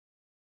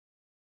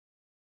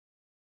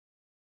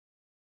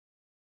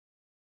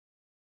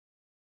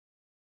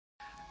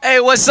Hey,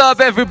 what's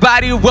up,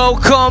 everybody?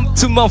 Welcome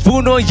to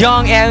Mavuno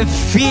Young and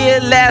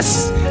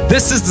Fearless.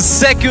 This is the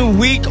second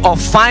week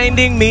of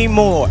Finding Me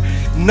More.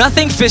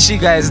 Nothing fishy,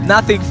 guys,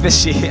 nothing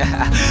fishy.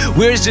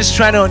 We're just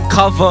trying to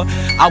uncover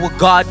our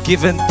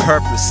God-given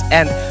purpose.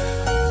 And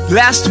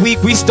last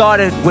week we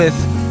started with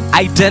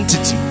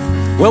identity,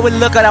 where we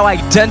look at our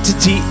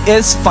identity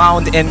is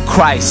found in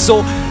Christ.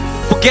 So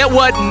forget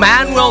what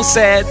Manuel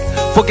said,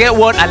 forget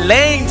what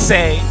Elaine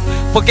said,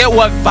 forget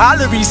what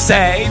Valerie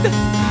said,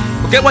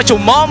 forget what your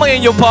mama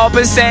and your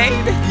papa said.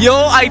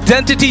 Your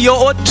identity,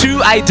 your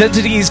true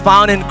identity is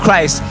found in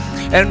Christ.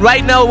 And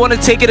right now I want to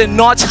take it a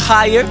notch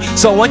higher,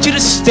 so I want you to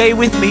stay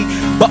with me.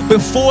 But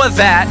before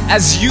that,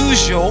 as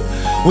usual,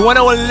 we want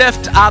to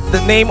lift up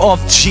the name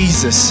of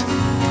Jesus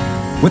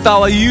with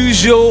our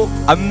usual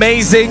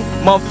amazing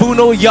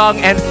Mavuno Young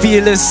and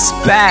Fearless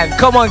band.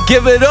 Come on,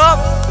 give it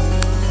up.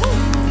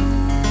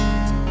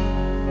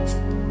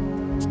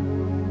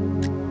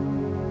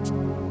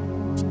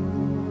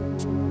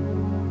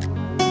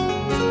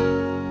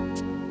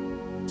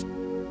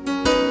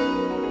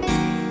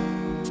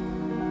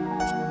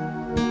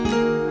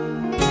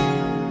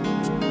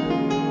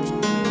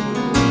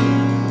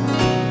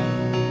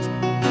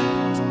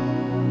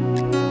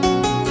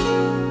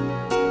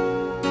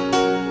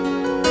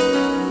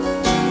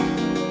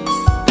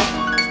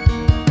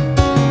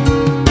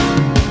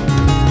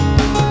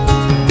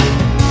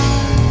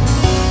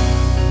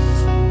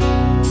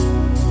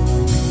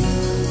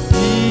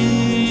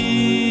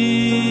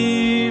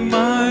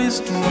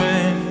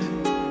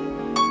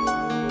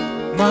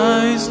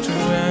 My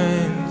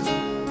strength,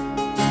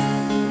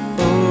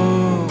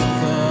 oh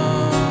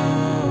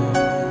God,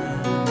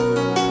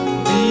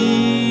 be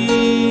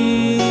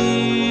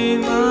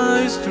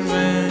my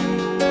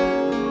strength,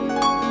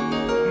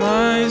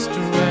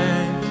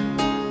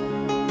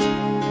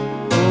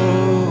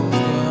 oh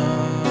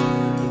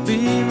God, be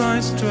my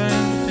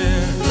strength,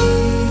 yeah.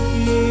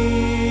 Be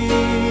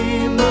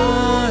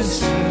my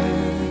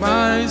strength,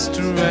 my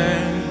strength.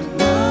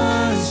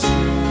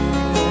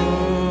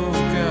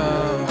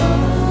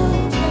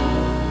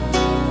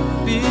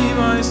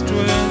 My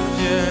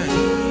strength, yeah.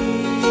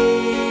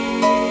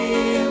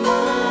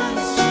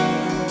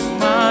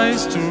 My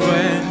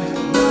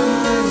strength,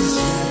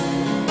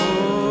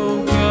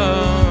 oh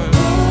God.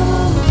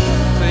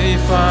 Say,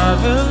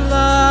 Father,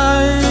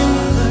 light,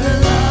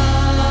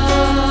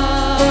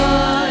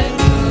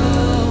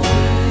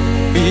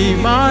 be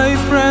my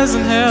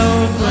present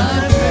help.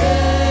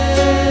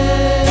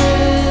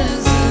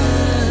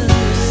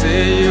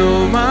 Say,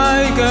 you're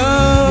my God.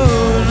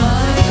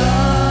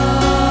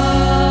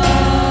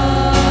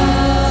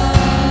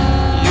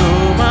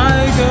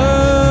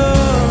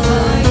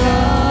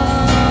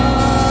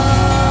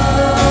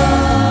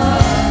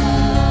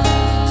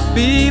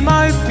 Be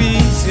my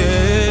peace,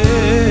 yeah.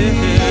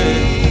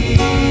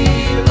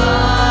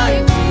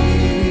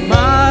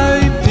 My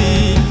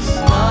peace,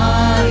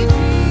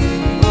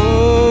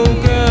 oh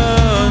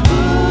God.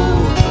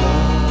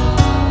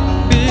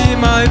 Be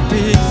my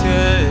peace,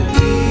 yeah.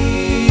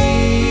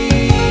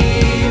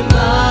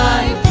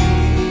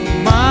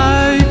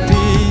 My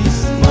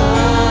peace,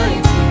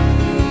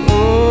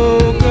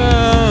 oh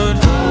God.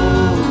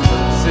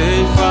 Say,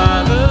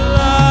 Father,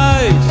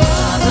 light,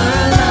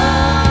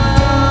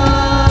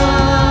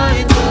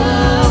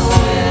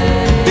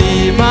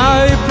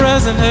 my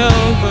present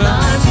helper.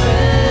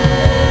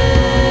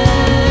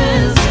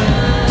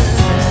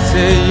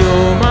 Say,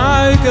 you're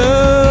my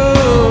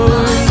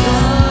God.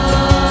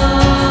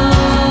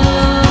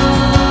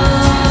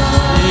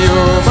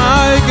 You're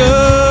my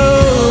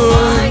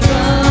God.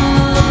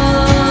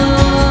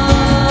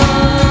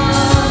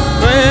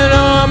 When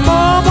I'm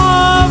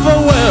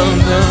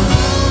overwhelmed,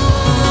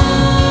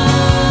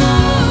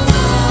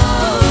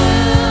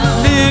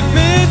 lead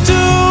me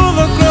to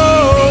the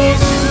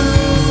cross.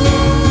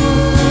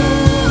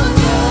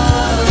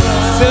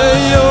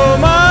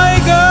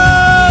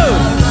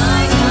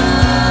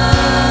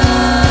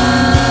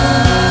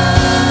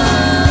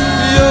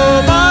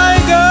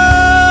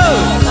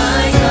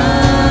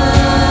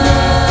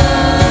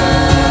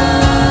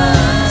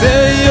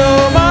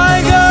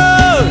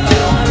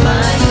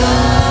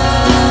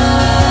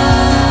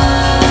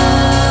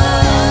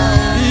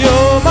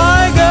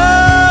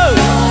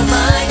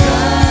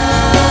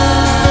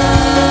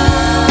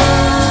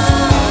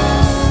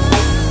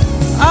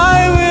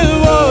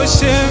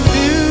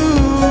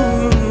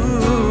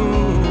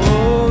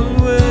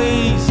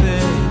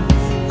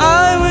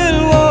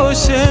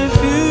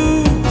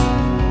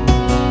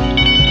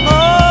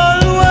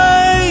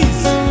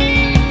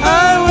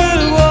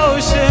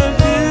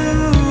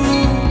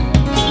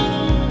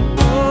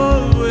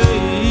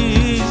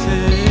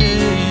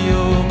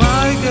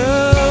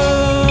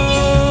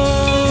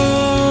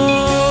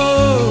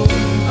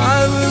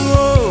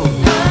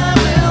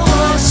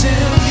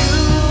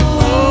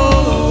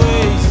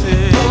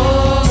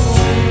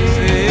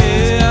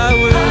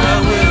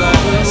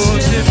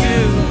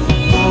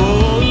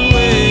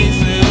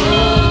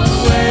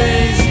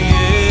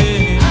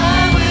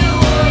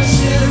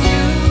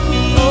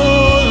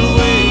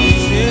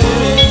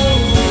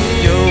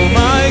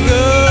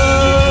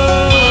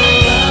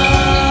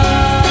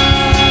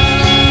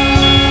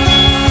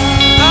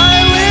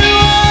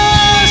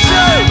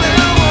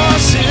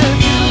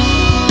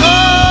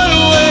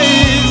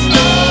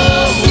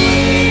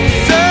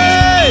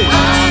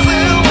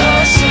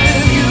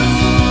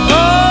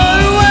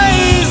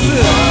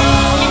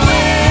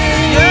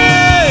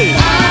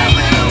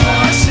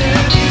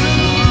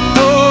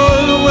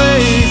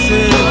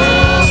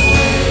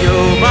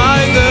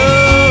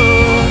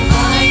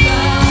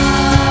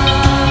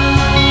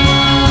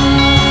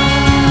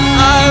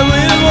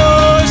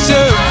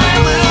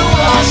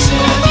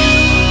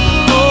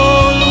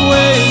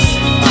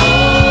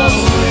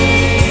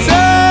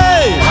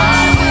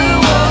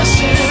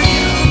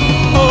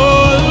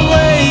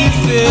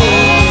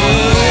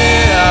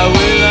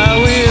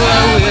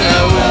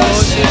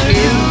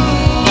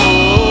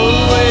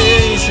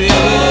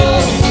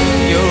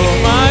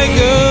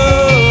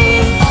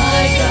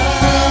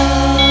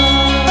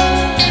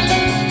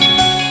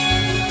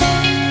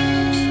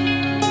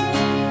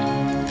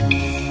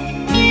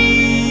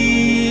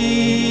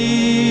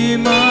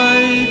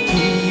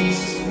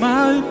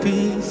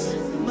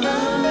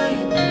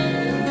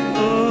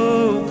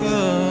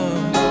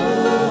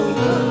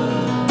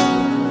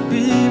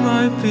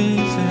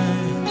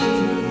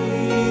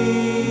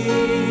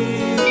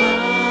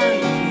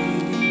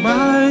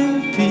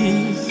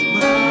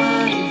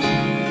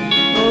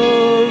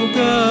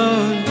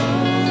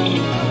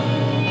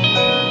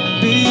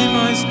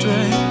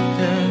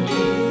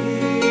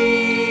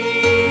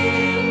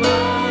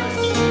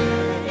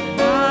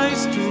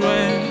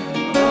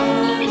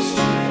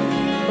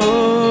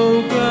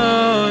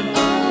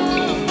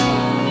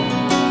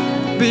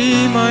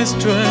 be my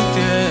strength,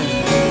 yeah.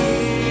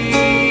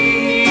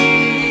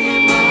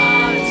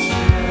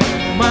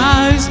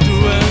 My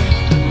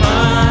strength,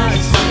 my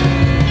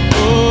strength.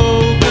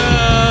 Oh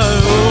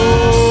God,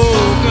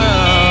 oh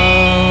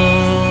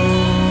God.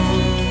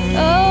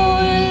 Oh,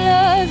 we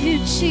love you,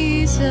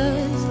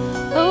 Jesus.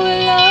 Oh, we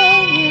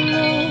love you,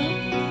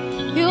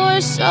 Lord. You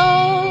are so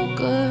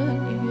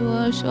good. You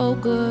are so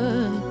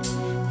good.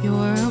 You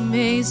are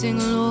amazing,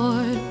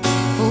 Lord.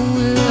 Oh,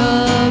 we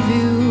love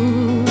you.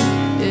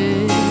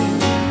 Yeah.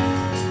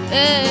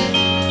 Yeah.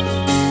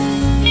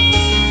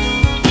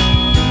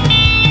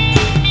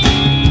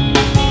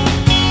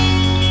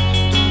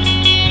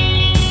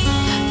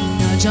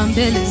 Naja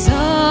mbele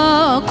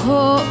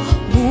zako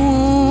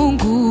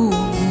Mungu,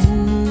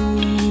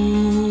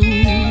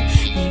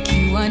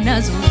 nikiwa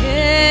nazo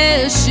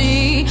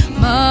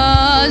heshima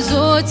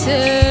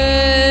zote,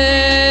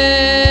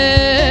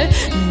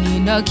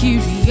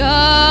 ninakiri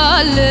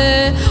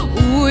yale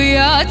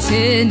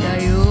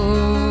uyatendayo,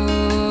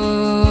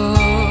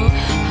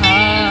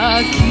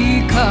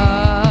 hakika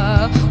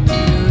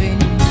wewe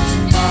ni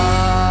mwema.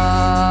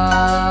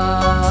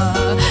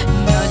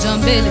 Naja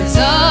mbele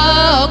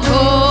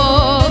zako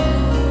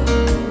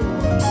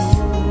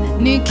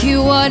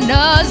nikiwa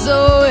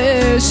nazo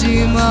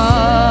heshima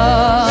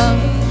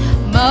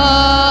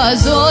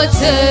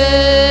zote,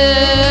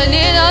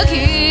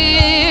 ninakiri,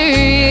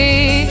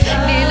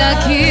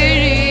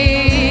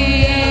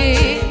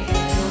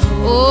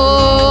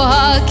 oh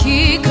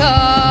hakika,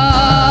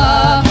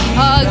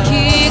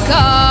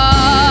 hakika,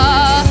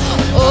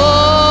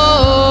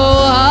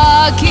 oh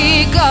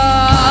hakika,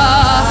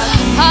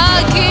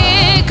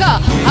 hakika,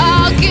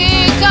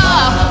 hakika,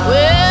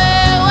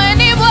 wewe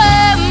ni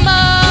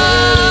mwema,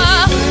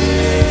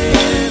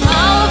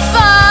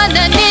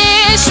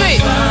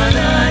 haufananishwi.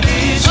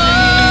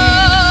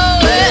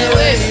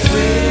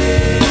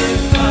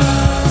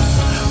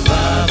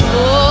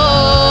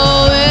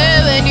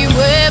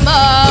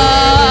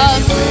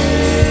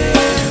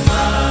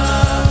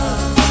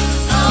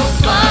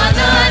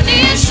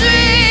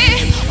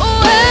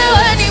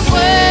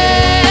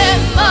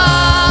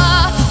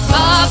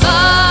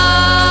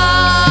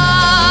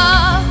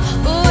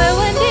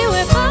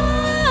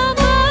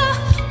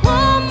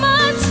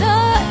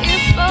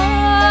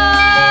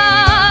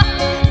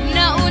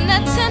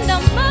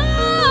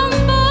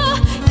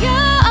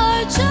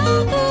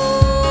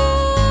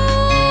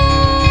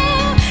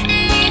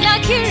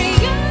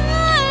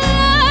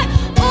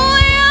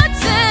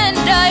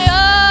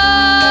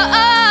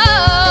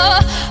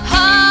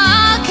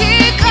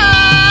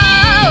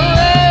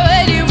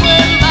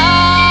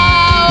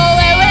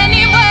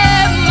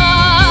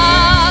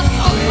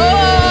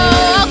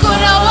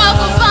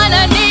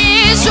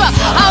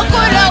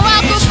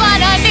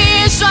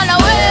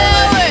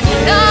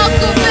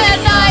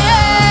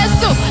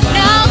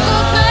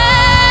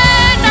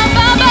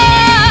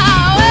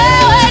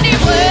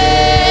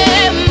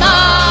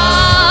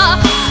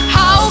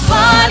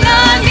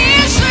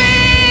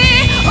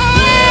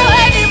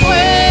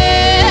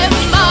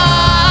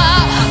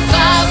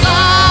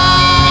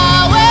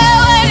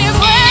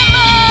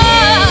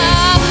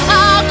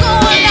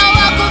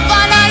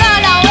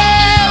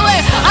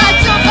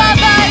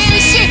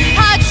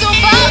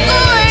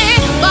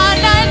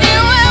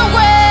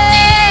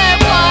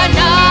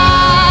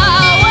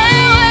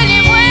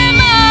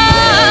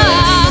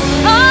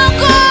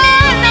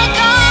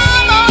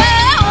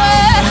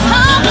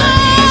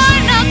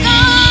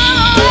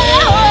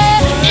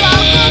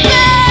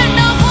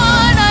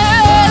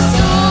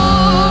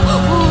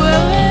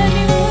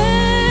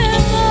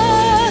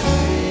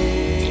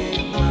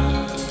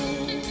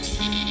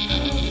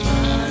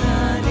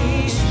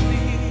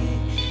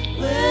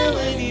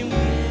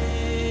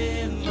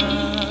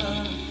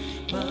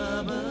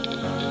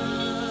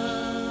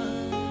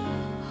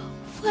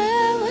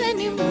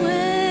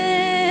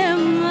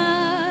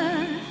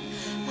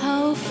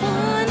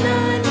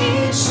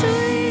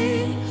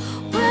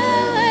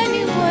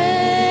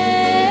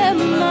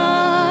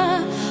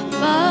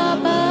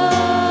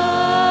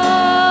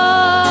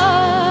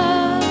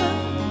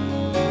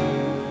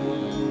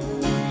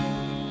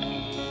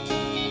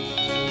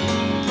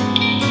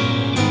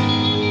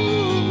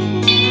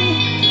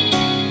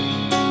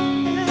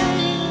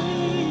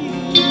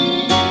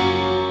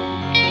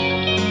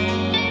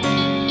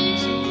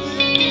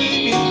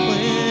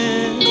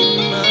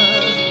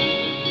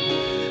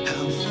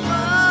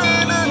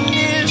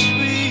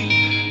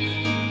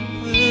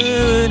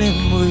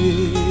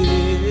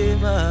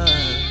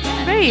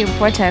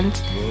 Important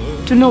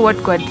to know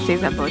what God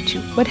says about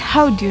you. But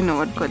how do you know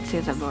what God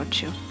says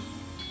about you?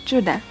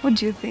 Judah, what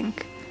do you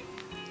think?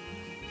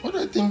 What do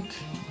I think?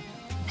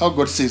 How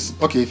God says?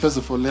 Okay, first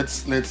of all,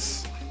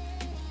 let's.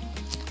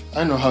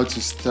 I know how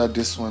to start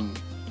this one.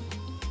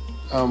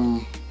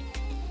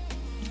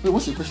 Wait,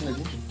 what's your question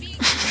again?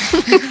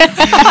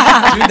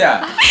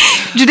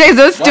 Judah is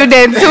a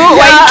student, so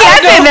why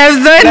can't they have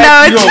zoned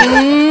out?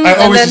 I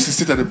always used to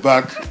sit at the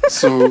back,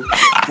 so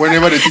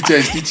whenever the teacher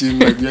is teaching,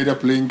 like you're either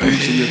playing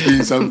games or you're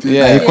doing something.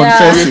 Yeah. You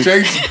confess We're it.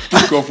 trying to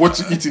think of what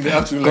to eat in the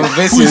afternoon. Like,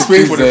 Confess who is your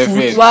paying for the sins,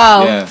 food Finn.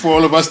 Wow. Yeah. for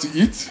all of us to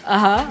eat?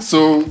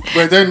 So,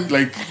 but then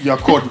like you're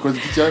caught because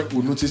the teacher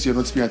will notice you're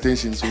not paying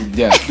attention. So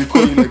Yeah. they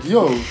call you like,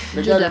 yo,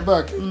 the guy at the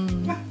back.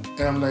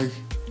 And I'm like,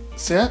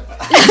 sir,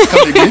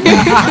 come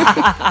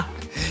again.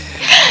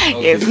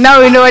 Yes.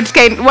 Now we know what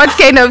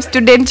kind of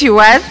student you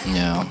are.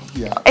 Yeah.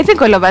 Yeah. I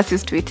think all of us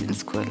used to eat in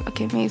school.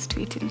 Okay, me used to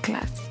eat in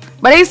class,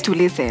 but I used to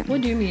listen.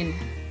 What do you mean?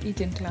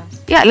 Eat in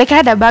class? Yeah, like I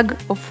had a bag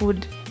of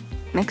food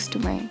next to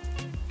my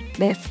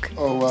desk.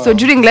 Oh, wow. So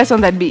during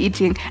lessons I'd be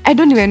eating. I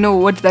don't even know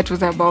what that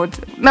was about.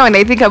 Now when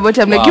I think about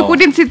it, I'm like, you Wow.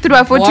 couldn't sit through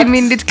a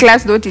 40-minute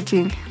class not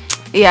eating.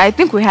 Yeah, I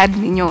think we had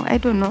minyo. I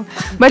don't know.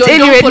 But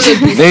anyway, follow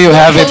this. There you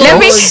have it. let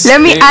me folks.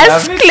 let me There you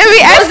ask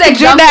have it.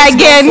 Judah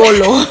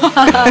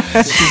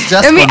again. She's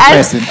just Let me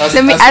ask confessing.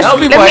 let me Now ask Now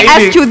let people me are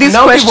ask eating- you this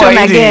now people question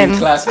are eating in again.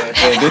 class, my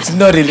friend. It's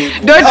not really.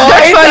 Don't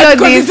follow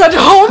this. It's at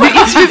home.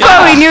 It's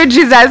before we knew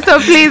Jesus, so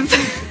please.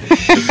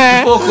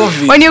 Before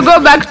COVID. When you go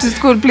back to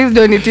school, please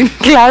don't eat in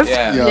class.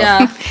 Yeah. Yeah.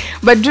 Yeah.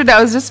 But Judah,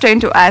 I was just trying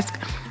to ask,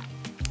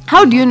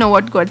 how do you know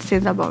what God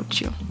says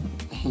about you?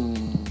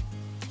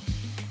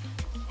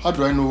 How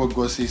do I know what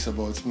God says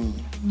about me?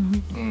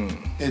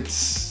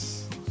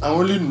 I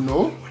only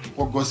know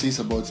what God says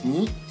about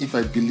me if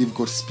I believe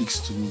God speaks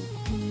to me.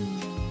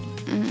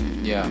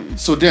 Yeah.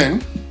 So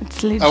then,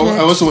 It's legit. I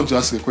also want to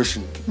ask a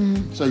question.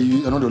 So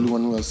you're not the only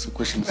one who asks a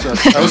question. So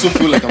I also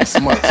feel like I'm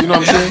smart. You know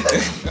what I'm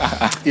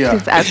saying? Yeah.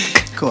 Please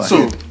ask. Go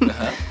So,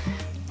 ahead.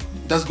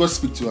 does God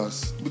speak to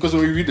us? Because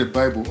when we read the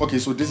Bible, okay,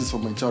 so this is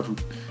from my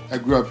childhood. I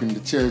grew up in the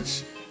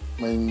church.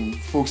 My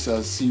folks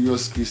are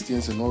serious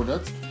Christians and all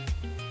that.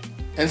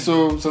 And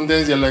so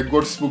sometimes they're like,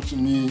 God spoke to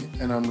me,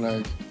 and I'm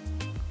like,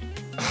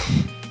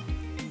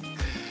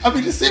 I'm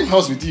in the same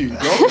house with you,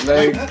 dog.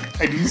 Like,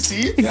 I didn't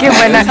see it.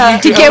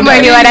 He came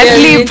when you were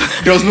asleep.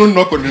 There was no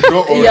knock on the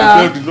door or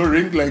Yeah. the bell did not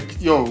ring. Like,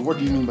 yo, what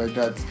do you mean by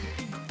that?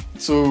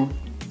 So,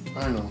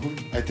 I don't know.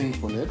 I think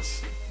Paulette.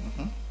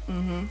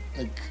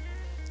 Like,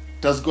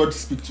 does God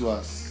speak to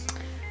us?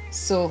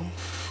 So,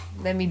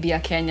 let me be a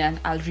Kenyan.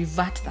 I'll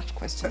revert that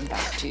question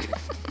back to you.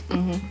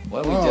 Why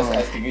are we just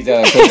asking each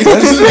other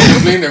questions?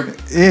 Explain them.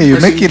 Yeah,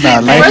 you're making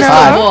our life First of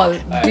hard.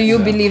 all, do you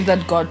believe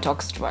that God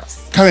talks to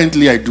us?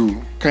 Currently, I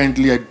do.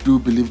 Currently, I do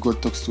believe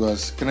God talks to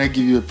us. Can I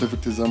give you a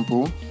perfect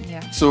example? Yeah.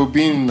 So,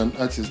 being an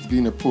artist,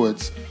 being a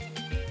poet,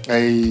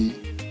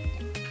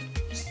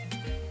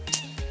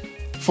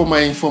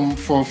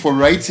 for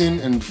writing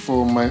and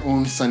for my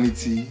own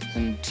sanity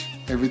and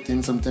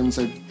everything, sometimes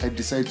I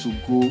decide to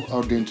go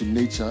out there into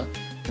nature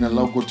and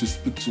allow God to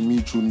speak to me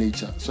through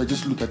nature. So I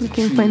just look at the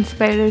Looking for tree.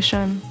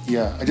 inspiration.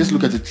 Yeah, I just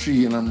look at the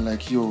tree and I'm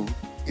like, yo,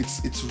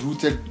 it's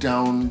rooted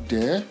down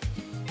there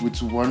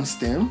with one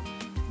stem,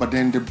 but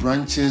then the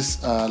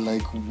branches are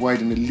like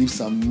wide and the leaves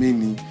are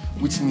many,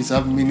 which means I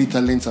have many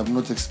talents I've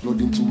not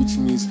explored into, which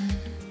means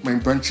my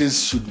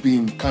branches should be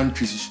in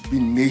countries, should be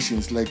in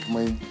nations, like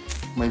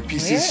my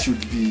pieces should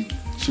be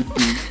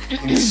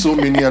in so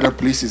many other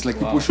places. Like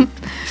people should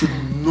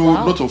know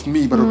not of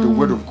me but of the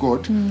word of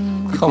God,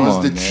 because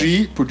on, the man.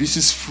 tree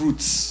produces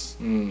fruits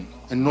and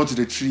not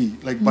the tree.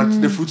 Like, but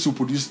the fruits will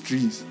produce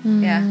trees.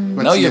 Yeah.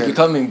 But Now yeah, you're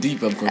becoming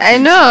deep. I'm confused. I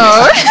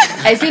know.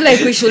 I feel like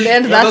we should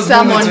end that those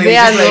sermon moments when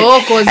there, you're just though,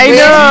 because I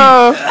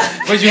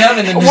know. But you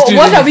haven't understood.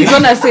 what are we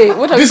gonna say?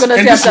 What are we this, gonna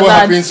and say this is after what that?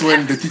 happens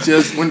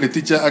when the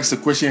teacher asks a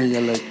question and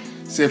you're like,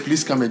 say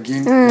please come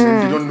again, and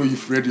then they don't know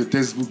you've read your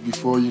textbook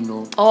before, you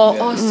know,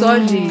 Oh,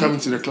 sorry. come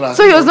to the class.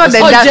 So he was not the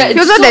Oh, he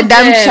was not the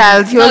dumb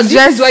child. He No, was this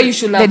just is why you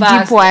should the have deep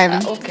asked.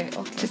 one. Okay.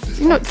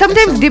 You know,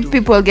 sometimes deep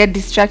people get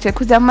distracted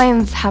because their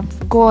minds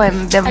have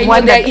gone. They've I know,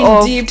 wandered they're in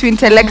off deep- to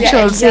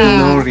intellectual things.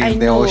 Yeah. Glory I in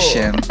the know.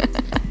 ocean.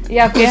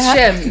 Yeah, because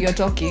Shem, you're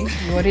talking.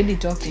 You're already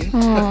talking.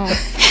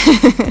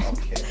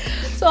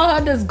 So how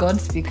does God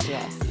speak to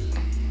us?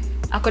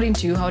 According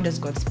to you, how does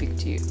God speak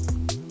to you?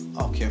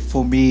 Okay,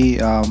 for me,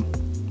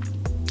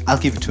 I'll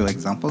give 2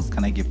 examples.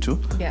 Can I give 2?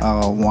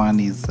 Yeah. One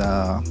is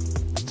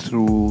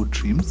through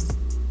dreams,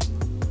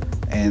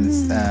 and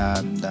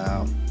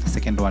the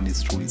second one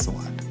is through His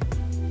word.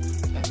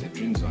 The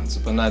dreams one,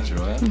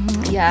 supernatural. Eh?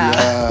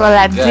 Yeah. Well,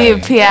 that's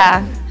deep,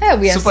 yeah. Hey,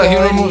 we are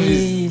Superhero sorry.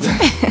 movies.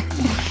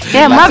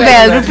 Yeah,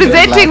 Marvel,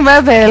 representing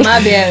Marvel.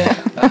 Mabel.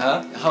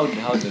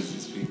 How does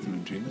it speak through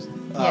dreams?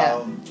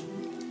 Yeah.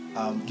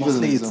 Give us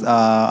an Mostly it's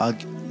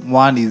example.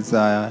 one is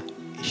it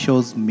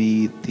shows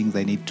me things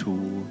I need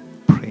to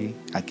pray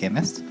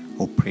against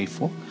or pray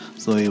for.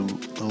 So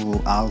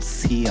I'll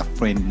see a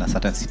friend in a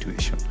certain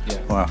situation,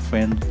 or a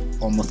friend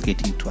almost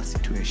getting into a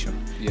situation,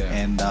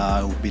 and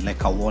it will be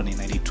like a warning.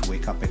 I need to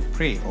wake up and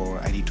pray, or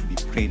I need to be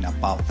praying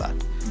about that.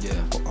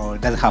 Or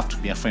it doesn't have to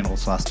be a friend.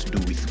 Also has to do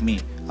with me.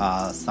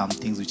 Some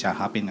things which are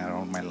happening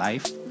around my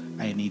life,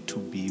 I need to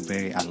be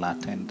very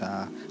alert and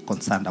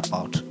concerned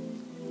about.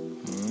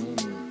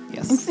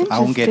 Yes, It's I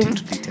won't get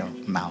interesting. into detail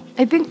now.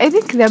 I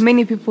think there are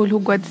many people who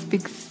God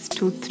speaks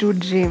to through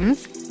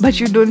dreams, but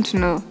you don't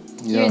know.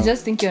 Yeah. You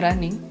just think you're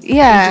running.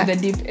 Yeah. Into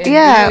the deep end.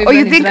 Yeah. You know, Or you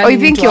everyone is think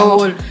running into a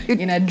hole you,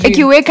 in a like dream.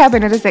 you wake up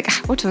and you're just like,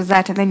 what was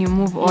that? And then you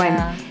move on.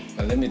 Yeah.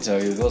 But let me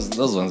tell you,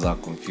 those ones are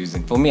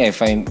confusing. For me, I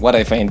find what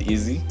I find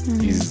easy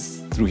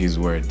is through His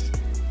Word.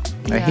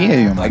 I hear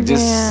you, man. Like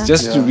just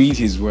to Yeah. read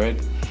His Word,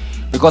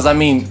 because I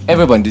mean,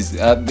 everyone,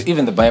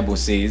 even the Bible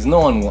says, no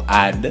one will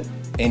add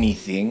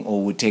anything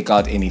or will take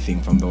out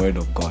anything from the Word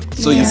of God.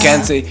 So you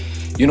can't say,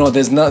 you know,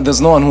 there's no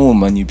one who will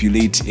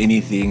manipulate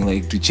anything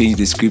like to change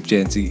the scripture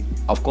and say,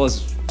 of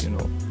course, you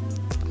know,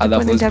 other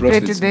People false interpret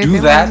prophets it the do way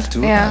they that want.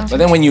 too. Yeah. But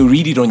then when you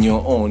read it on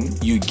your own,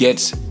 you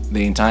get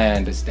the entire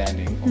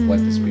understanding of what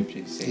the scripture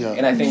is saying. Yeah.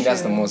 And I think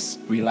that's the most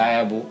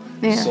reliable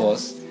Yeah.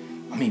 source.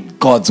 I mean,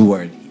 God's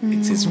word.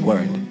 It's His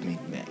word. I mean,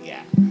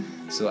 yeah.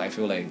 So I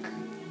feel like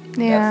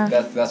Yeah.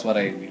 that's what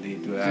I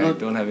relate to. I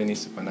don't have any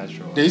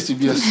supernatural. There used to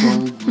be a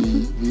song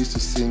we used to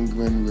sing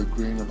when we were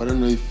growing up. I don't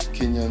know if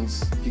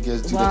Kenyans, you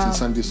guys do that in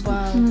Sunday school.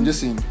 I'm just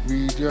saying,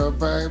 read your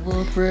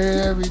Bible, pray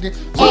every day.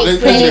 So let's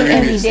pray the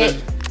every remix. day.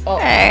 Oh.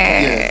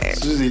 Yeah,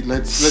 Susie,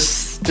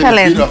 let's turn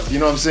Talent. the beat up. You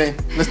know what I'm saying?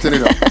 Let's turn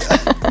it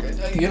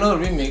up. You know,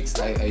 remix.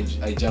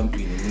 I jump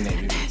in and then I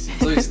remix it.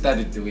 So it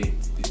started the way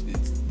it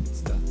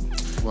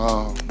started.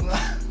 Wow.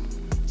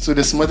 So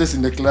the smartest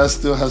in the class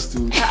still has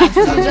to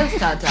Just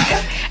start.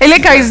 I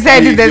like how you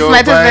said read the your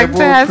smartest Bible,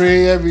 lecturers.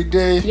 pray every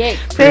day. Yeah.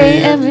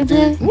 Pray every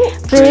day.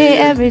 Pray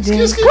every day.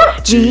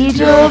 Read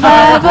your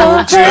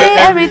Bible. Pray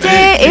every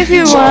day if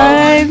you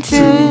want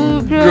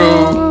to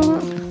grow.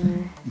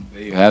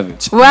 There you have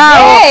it.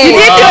 Wow. You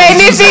didn't do Wow.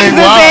 anything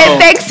to Wow. say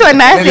thanks for And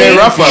then nothing.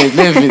 rough up.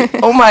 Live it.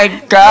 Oh my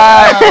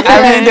God!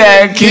 I'm in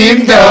the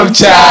kingdom,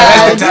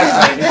 child.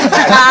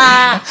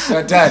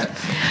 That's Dad.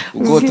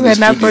 We'll go to See the what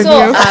happened.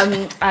 studio.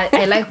 So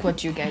I like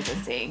what you guys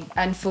are saying,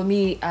 and for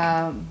me,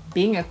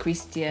 being a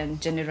Christian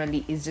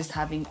generally is just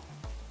having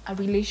a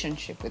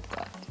relationship with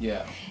God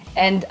Yeah.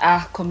 and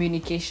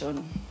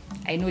communication.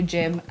 I know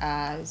Jem,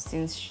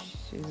 since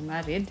she's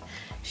married,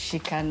 she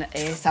can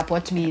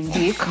support me in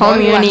this.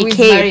 Everyone who is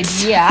Communicate. married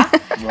here,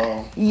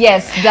 Wow.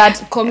 yes,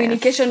 that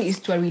communication is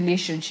to a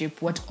relationship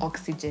what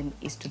oxygen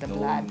is to the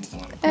blood.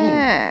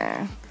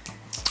 Ah.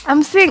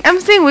 I'm seeing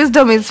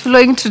wisdom is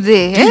flowing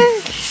today.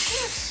 Eh?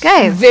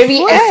 Guys. Very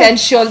what?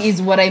 essential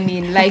is what I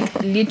mean. Like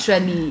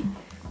literally,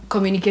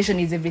 communication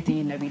is everything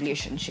in a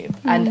relationship,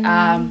 and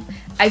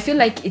I feel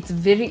like it's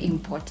very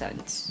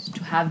important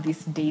to have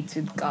these dates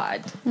with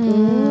God.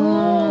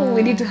 Ooh,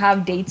 we need to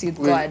have dates with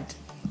Wait. God.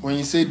 When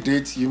you say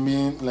date, you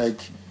mean like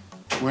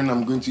when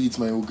I'm going to eat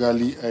my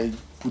ugali, I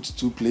put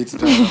 2 plates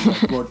down. I'm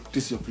like, God,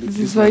 this is your plate. This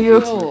This is is for my you.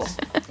 plate. No.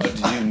 What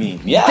do you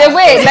mean? Yeah. The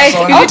way, like,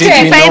 So you how need did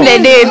to we find know?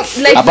 the dates.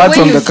 like Apart the way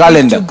from you the speak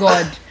calendar. to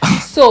God.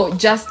 So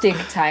just take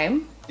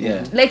time.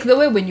 Yeah. Like the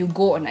way when you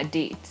go on a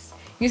date,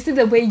 you see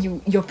the way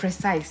you're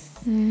precise.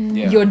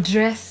 Yeah. You're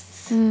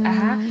dressed.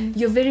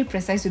 You're very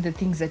precise with the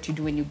things that you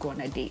do when you go on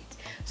a date.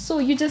 So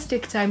you just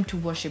take time to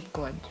worship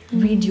God,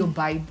 read your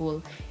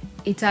Bible.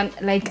 Be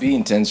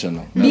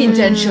intentional. Be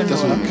intentional.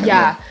 That's what I mean.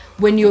 Yeah,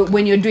 when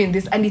you're doing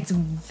this, and it's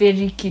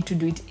very key to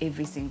do it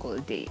every single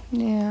day.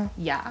 Yeah.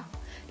 Yeah,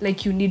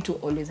 like you need to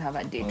always have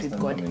a date with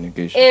Constant God.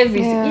 communication.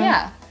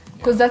 Yeah,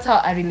 because that's how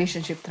a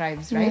relationship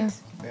thrives, right?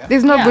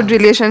 There's no Yeah. good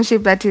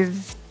relationship that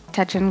is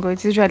touch and go.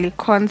 It's usually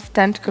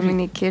constant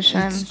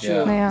communication. It's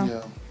true. Yeah.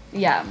 Yeah.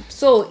 Yeah.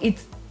 So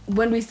it's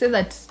when we say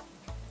that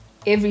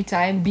every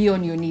time, be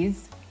on your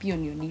knees,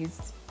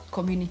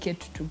 communicate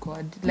to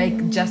God,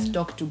 like just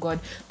talk to God.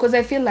 Because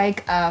I feel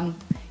like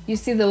you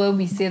see the way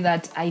we say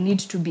that I need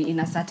to be in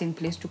a certain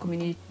place to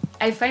communicate.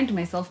 I find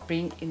myself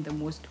praying in the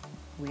most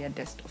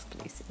weirdest of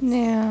places.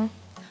 Yeah.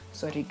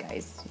 Sorry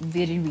guys,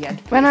 very weird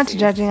places. We're not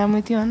judging. I'm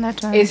with you on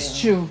that one. It's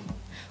true.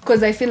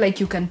 Because I feel like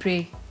you can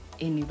pray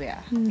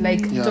anywhere.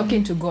 Like Yeah.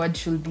 talking to God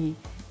should be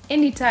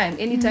anytime.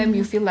 Anytime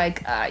you feel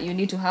like you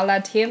need to holler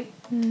at Him.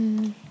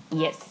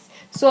 Yes.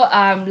 So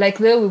like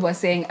the way we were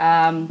saying,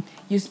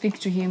 you speak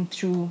to Him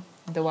through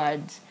the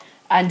Word.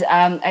 And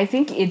I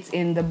think it's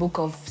in the book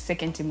of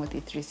 2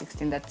 Timothy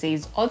 3:16 that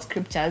says, all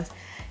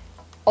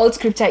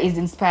scripture is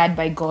inspired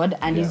by God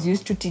and is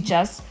used to teach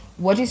us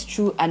what is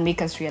true and make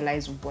us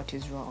realize what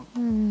is wrong.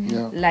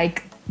 Yeah.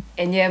 Like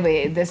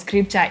anyway, the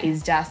scripture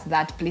is just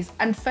that place.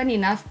 And funny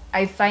enough,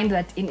 I find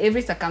that in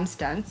every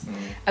circumstance,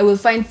 I will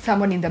find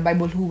someone in the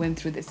Bible who went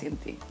through the same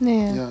thing.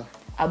 Yeah. Yeah.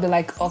 I'll be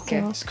like, okay.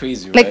 It's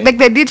crazy, Like right?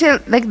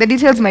 the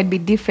details might be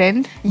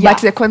different, Yeah.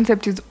 but the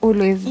concept is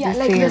always Yeah, the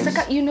like same. the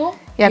second, you know?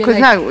 Yeah, you're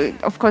because like,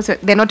 now, of course,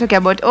 they're not talking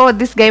about, oh,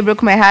 this guy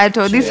broke my heart,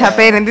 or this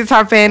happened and this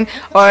happened,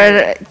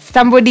 or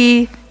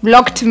somebody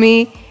blocked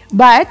me.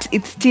 But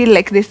it's still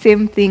like the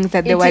same things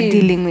that they It were is,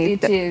 dealing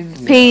with. it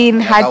is. Pain,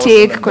 Like I was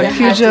heartache, in the belly- I was in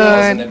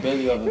confusion. the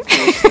belly of a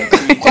fish,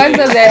 like,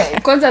 3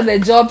 Kwanza the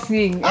job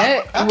thing,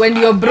 when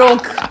you're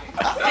broke,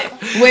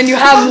 when you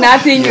have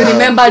nothing, you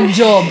remember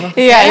job.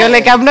 Yeah, you're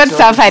like, I've not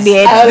suffered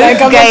yet. I'm This like, I've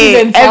not guy,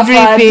 even suffered.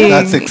 everything.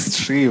 That's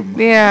extreme.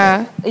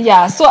 Yeah.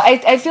 Yeah, so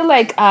I feel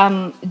like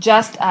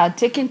just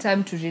taking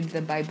time to read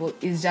the Bible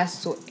is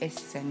just so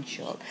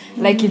essential.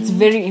 Like it's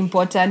very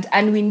important,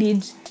 and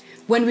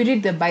when we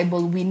read the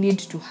Bible, we need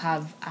to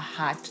have a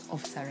heart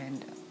of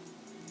surrender.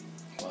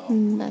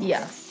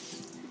 Yeah.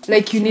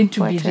 Like you need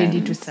to be ready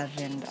important. to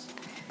surrender.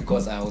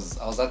 Because I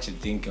was actually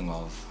thinking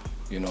of,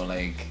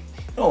 like,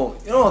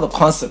 the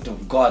concept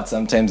of God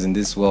sometimes in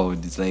this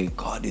world. It's like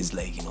God is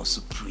like,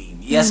 supreme.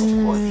 Yes, of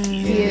course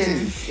he is.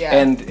 Yes, yeah.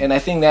 And I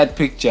think that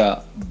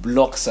picture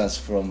blocks us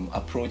from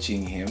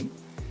approaching him,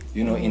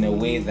 in a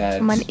way that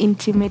From an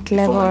intimate from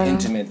level. an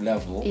intimate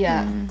level.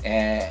 Yeah.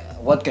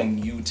 What can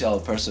you tell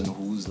a person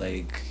who's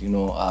like,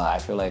 I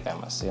feel like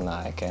I'm a sinner,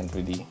 I can't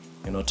really,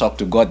 talk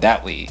to God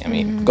that way. I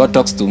mean, God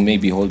talks to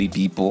maybe holy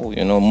people,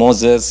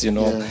 Moses,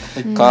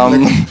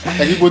 come.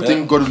 Like people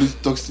think God only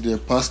talks to their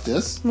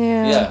pastors,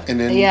 Yeah. and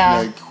then Yeah.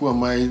 like, who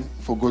am I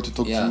for God to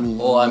talk to me?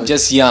 Oh, I'm Like,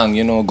 just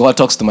young, God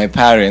talks to my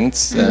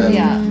parents.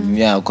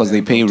 Yeah. Because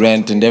they pay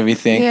rent and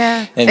everything.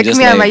 Yeah. And Like just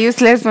me, I'm a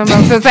useless member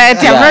of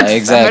society. Yeah, I'm not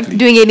exactly.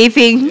 doing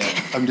anything.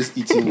 I'm just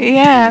eating.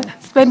 Yeah.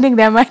 Spending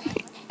their money.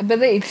 But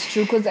then it's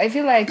true because I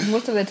feel like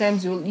most of the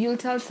times you'll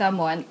tell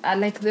someone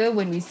like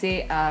when we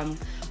say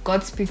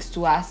God speaks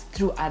to us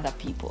through other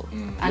people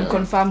and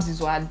confirms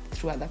his word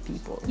through other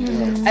people.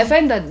 I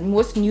find that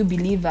most new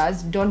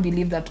believers don't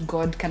believe that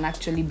God can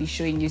actually be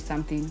showing you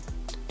something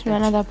To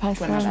another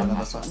to another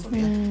person.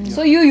 person.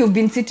 So you've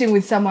been sitting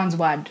with someone's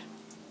word.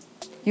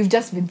 You've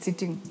just been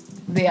sitting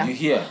there. You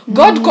hear?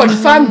 God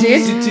confirmed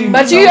it, Sitting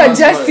but with you are someone's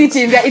just words.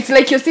 sitting there. It's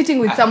like you're sitting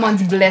with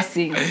someone's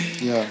blessing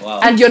Yeah.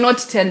 Wow. and you're not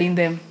telling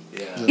them.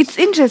 It's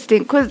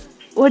interesting because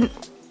when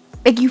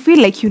you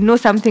feel like you know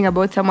something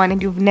about someone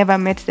and you've never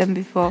met them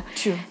before.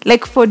 True.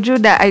 Like for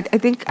Judah, I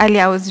think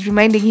earlier I was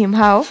reminding him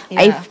how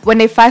Yeah. when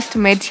I first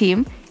met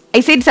him, I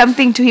said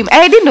something to him.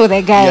 I didn't know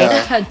the guy.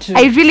 Yeah. True.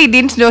 I really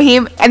didn't know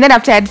him. And then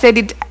after I'd said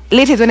it,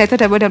 later when I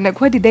thought about it, I'm like,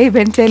 what did I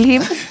even tell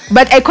him?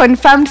 But I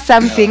confirmed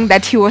something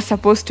that he was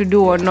supposed to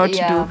do or not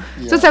Yeah.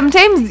 do. So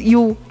sometimes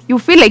you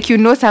feel like you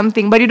know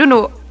something, but you don't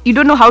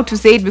know how to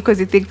say it because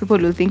you think people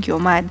will think you're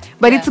mad.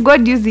 But Yeah. it's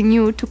God using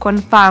you to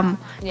confirm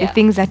the Yeah.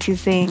 things that he's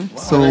saying.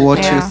 So what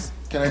Yeah. you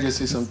Can I just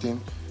say something?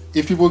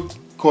 If people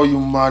call you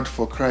mad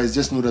for Christ,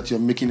 just know that you're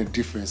making a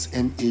difference.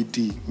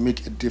 MAD,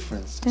 make a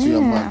difference. So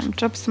you're mad.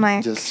 Drop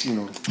smile. Just,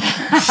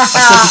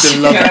 accept it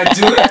and love Can it. I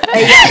do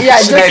it? Yeah,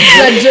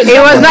 just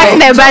It was not in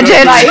the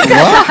budget.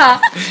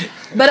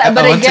 but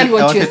I get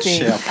what wanted you're to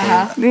saying. share a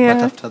point, Yeah.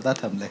 But after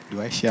that, I'm like,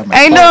 do I share my I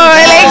point? know,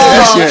 like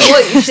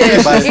Oh,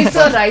 it's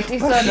all right.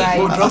 It's all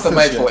We'll right. drop the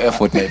mic for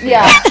effort, maybe.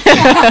 Yeah.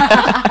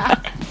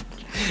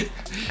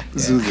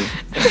 Zuzu.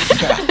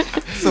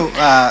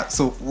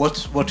 So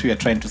what we are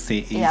trying to say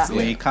is Yeah.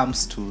 when it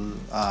comes to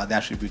the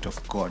attribute of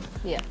God,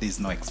 Yeah. there's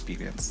no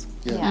experience.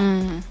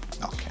 Yeah.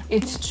 Okay.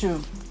 It's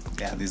true.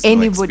 Yeah, there's no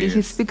anybody, he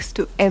experience. speaks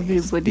to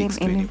everybody Speaks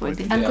and to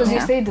anybody. anybody. And because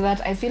Yeah. you said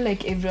that, I feel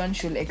like everyone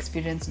should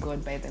experience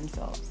God by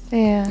themselves.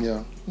 Yeah. Yeah.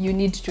 You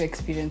need to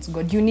experience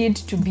God. You need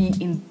to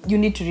you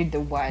need to read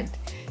the word.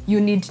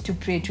 You need to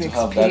pray to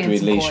have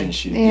experience that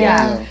relationship. God.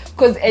 Yeah. Yeah.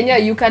 Because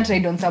you can't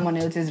ride on someone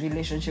else's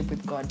relationship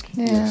with God.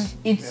 Yeah.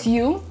 It's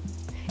you.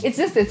 It's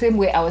just the same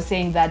way I was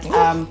saying that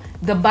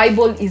the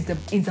Bible is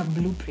a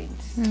blueprint.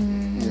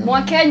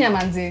 Mwakenya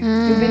manzi,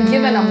 you've been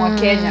given a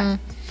Mwakenya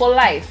for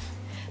life.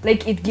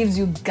 Like it gives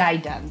you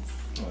guidance.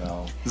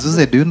 Wow.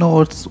 Zuze, do you know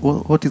what is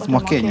What a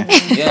Mwakenya?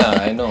 Yeah,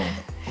 I know.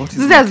 What is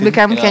This has Mwakenya?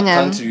 become In our Kenyan.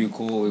 country,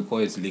 we call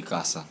it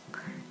Likasa.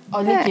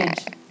 Or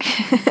leakage.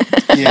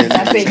 Yeah.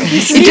 That's it.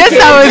 It just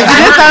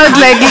sounds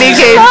like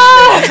leakage.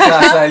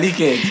 Likasa,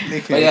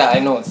 leakage. But yeah, I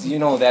know. You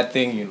know that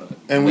thing,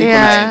 And we,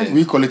 Yeah. call it,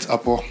 we call it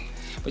Apo.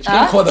 But you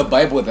can't call the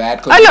Bible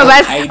that. 'cause All you of don't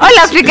us, hide all it.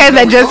 Africans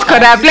are just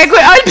caught up. Like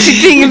we're all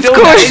cheating in school.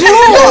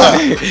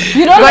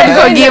 You know, God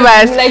like forgive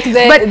us. Like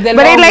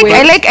but I long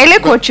way.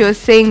 like what you're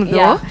saying though,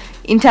 Yeah.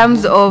 in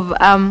terms of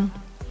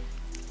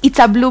it's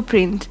a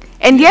blueprint.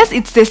 And yes,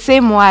 it's the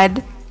same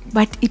word,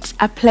 but it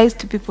applies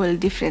to people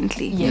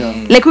differently. Yeah.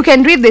 Like we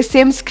can read the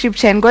same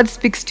scripture and God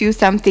speaks to you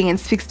something and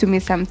speaks to me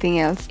something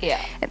else. Yeah.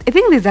 I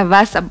think there's a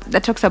verse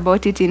that talks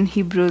about it in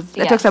Hebrews that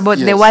Yeah. talks about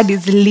the Yes. word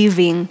is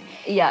living.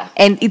 Yeah.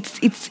 And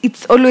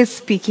it's always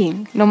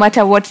speaking, no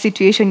matter what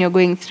situation you're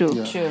going through.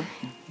 Yeah. True.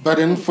 But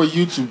then for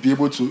you to be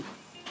able to,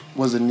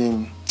 what's the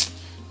name?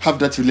 Have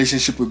that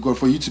relationship with God,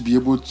 for you to be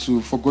able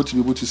to, for God to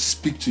be able to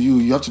speak to you,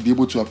 you have to be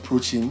able to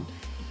approach Him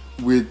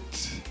with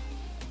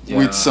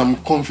some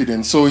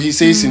confidence. So He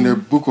says in the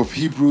book of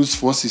Hebrews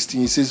 4:16,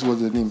 He says,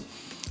 what's the name?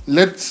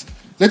 Let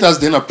us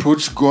then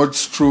approach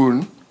God's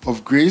throne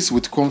of grace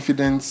with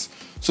confidence,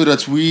 so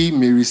that we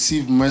may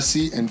receive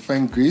mercy and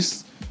find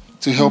grace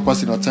to help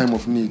us in our time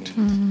of need.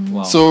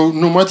 Wow. So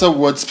no matter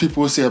what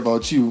people say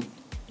about you,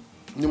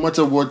 no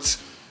matter what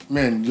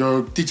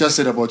your teacher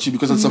said about you,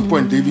 because at some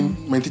point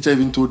my teacher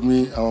even told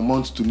me I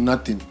amount to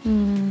nothing.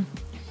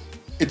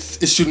 It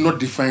should not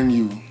define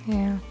you.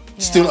 Yeah.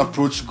 Still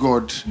approach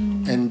God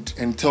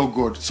and tell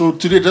God. So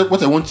today,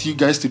 what I want you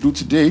guys to do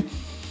today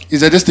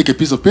is I just take a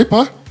piece of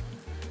paper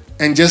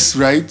and just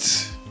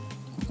write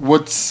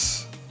what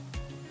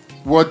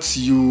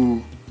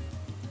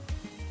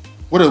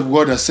a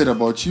word has said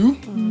about you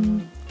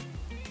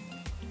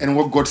and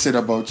what God said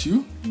about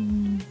you.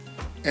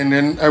 And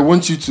then I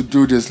want you to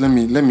do this. Let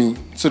me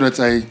so that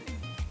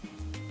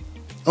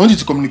I want you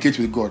to communicate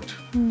with God.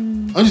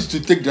 I want you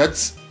to take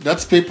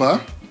that paper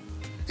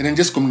and then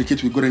just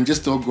communicate with God and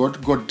just tell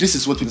God, God, this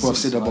is what people have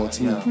said about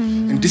me.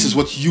 And this is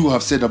what you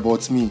have said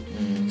about me.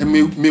 And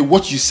may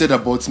what you said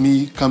about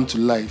me come to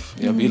life.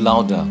 Yeah, be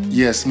louder.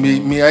 Yes,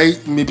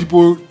 may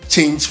people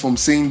change from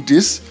saying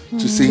this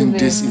to saying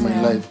this in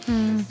my life.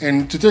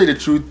 And to tell you the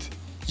truth,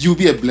 you'll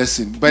be a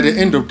blessing. By the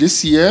end of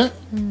this year,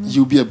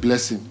 you'll be a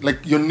blessing.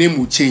 Like your name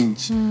will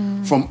change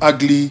from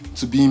ugly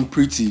to being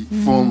pretty,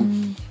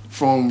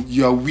 from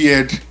you are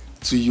weird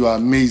to you are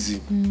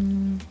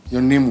amazing.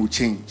 Your name will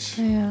change.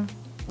 Yeah.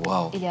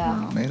 Wow.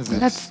 Yeah. Amazing.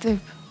 That's deep.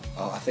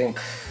 I think,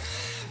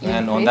 You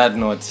and pray? on that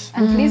note,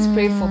 And please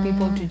pray for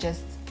people to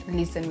just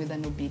listen with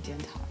an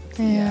obedient heart.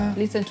 Yeah.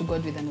 Listen to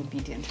God with an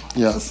obedient heart.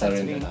 Yeah. That's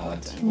surrendered really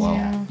heart. important. Wow.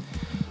 Yeah.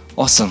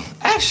 Awesome.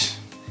 Ash,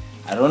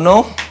 I don't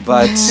know,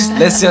 but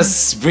let's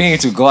just bring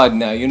it to God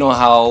now. You know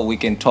how we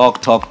can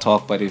talk,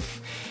 but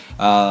if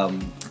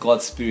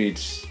God's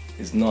Spirit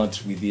is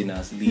not within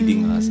us,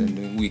 leading us,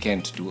 and we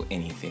can't do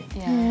anything.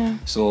 Yeah.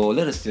 So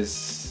let us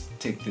just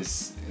take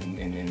this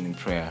in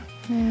prayer.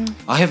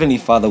 Our Heavenly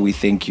Father, we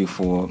thank you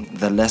for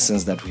the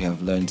lessons that we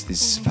have learned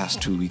this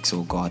past 2 weeks,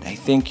 oh God. I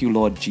thank you,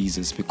 Lord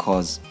Jesus,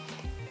 because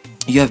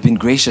you have been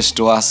gracious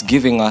to us,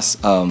 giving us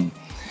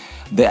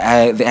the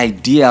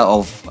idea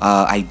of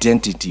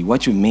identity,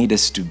 what you made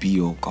us to be,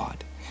 oh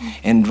God.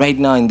 And right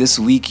now in this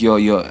week,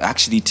 you're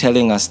actually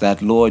telling us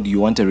that, Lord, you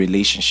want a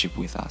relationship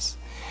with us.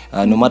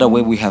 No matter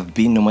where we have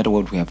been, no matter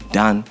what we have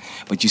done,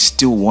 but you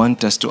still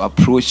want us to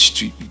approach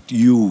to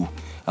you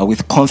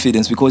with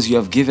confidence, because you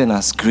have given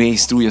us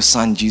grace through your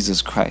Son,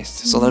 Jesus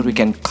Christ, so that we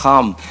can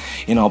come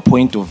in our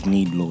point of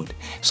need, Lord.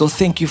 So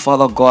thank you,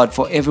 Father God,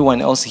 for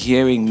everyone else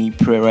hearing me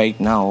pray right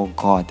now, oh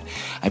God.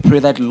 I pray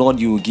that, Lord,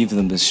 you will give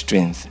them the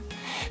strength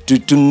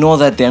to know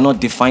that they're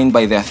not defined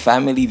by their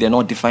family, they're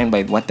not defined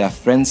by what their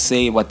friends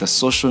say, what the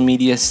social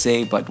media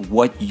say, but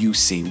what you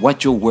say,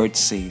 what your word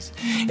says.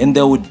 And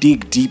they will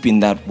dig deep in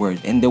that word,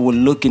 and they will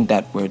look in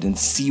that word and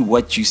see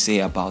what you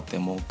say about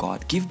them, oh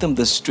God. Give them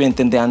the strength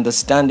and the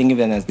understanding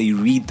even as they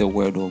read the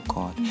word, oh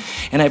God.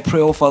 And I pray,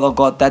 oh Father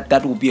God,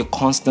 that will be a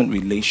constant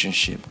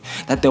relationship,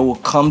 that they will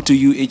come to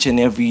you each and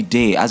every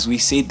day. As we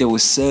say, they will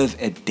serve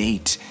a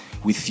date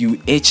with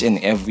you each and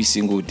every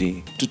single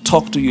day, to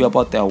talk to you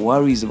about their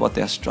worries, about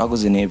their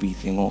struggles and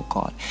everything, oh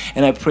God.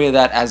 And I pray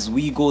that as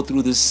we go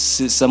through this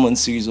sermon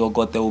series, oh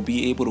God, they will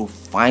be able to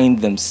find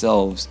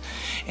themselves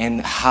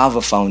and have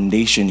a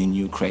foundation in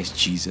you, Christ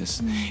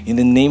Jesus. In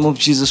the name of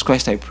Jesus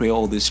Christ, I pray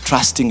all this,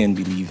 trusting and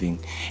believing.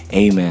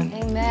 Amen.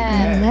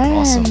 Amen.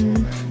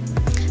 Awesome.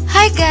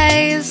 Hi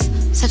guys,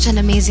 such an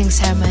amazing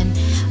sermon.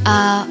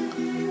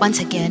 Once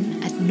again,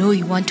 I know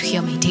you want to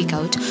hear my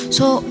takeout.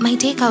 So my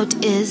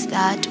takeout is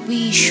that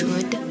we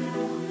should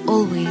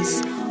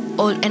always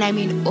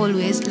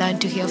learn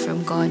to hear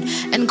from God.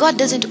 And God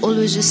doesn't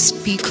always just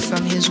speak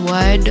from his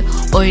word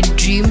or in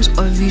dreams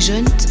or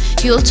visions.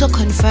 He also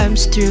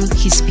confirms through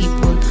his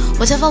people.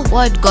 Whatever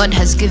word God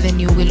has given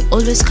you will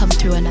always come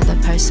through another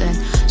person.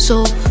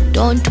 So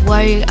don't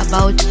worry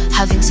about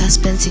having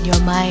suspense in your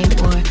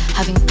mind or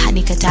having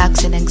panic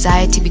attacks and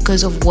anxiety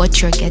because of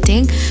what you're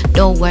getting.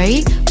 Don't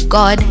worry.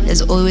 God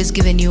has always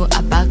given you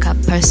a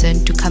backup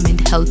person to come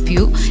and help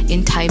you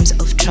in times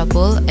of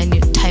trouble and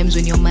in times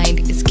when your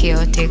mind is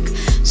chaotic.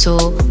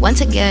 So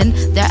once again,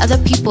 there are other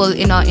people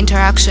in our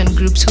interaction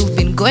groups who've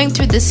been going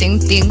through the same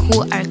thing,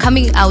 who are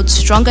coming out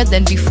stronger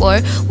than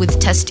before with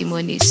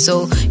testimonies.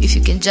 So if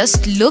you can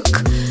just look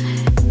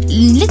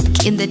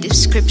in the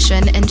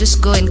description and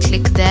just go and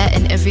click there,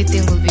 and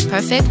everything will be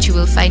perfect. You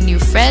will find new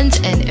friends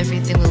and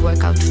everything will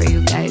work out for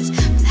you guys.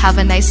 Have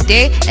a nice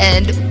day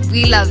and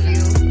we love you.